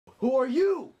Who are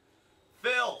you?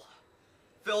 Phil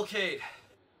Cade.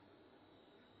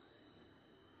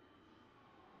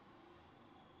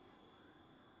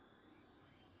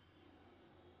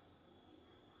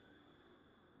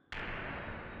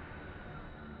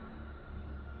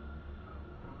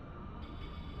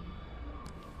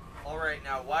 Alright,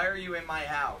 now why are you in my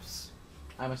house?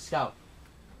 I'm a scout.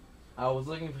 I was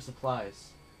looking for supplies.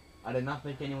 I did not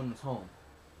think anyone was home.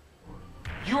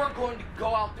 You are going to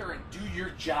go out there and do your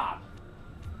job.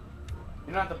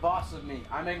 You're not the boss of me.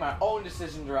 I make my own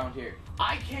decisions around here.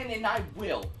 I can and I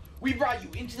will. We brought you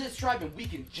into this tribe and we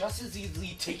can just as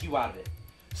easily take you out of it.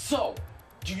 So,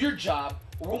 do your job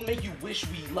or we'll make you wish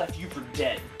we left you for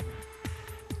dead.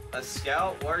 A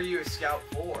scout? What are you a scout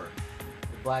for?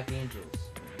 The Black Angels.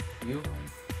 You?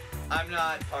 I'm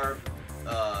not part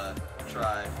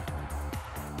tribe.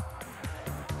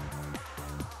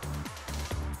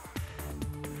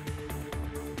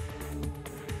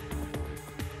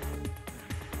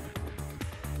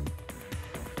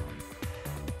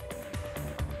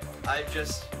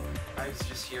 I was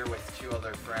just here with 2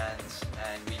 other friends,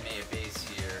 and we made a base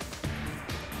here.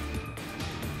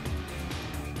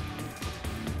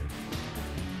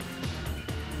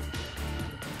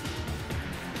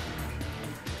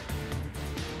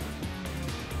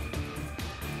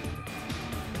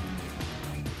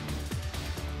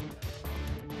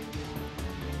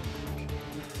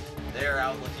 They're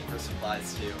out looking for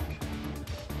supplies too.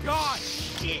 God!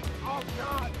 Shit! Oh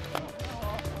God!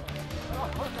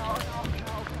 Oh no!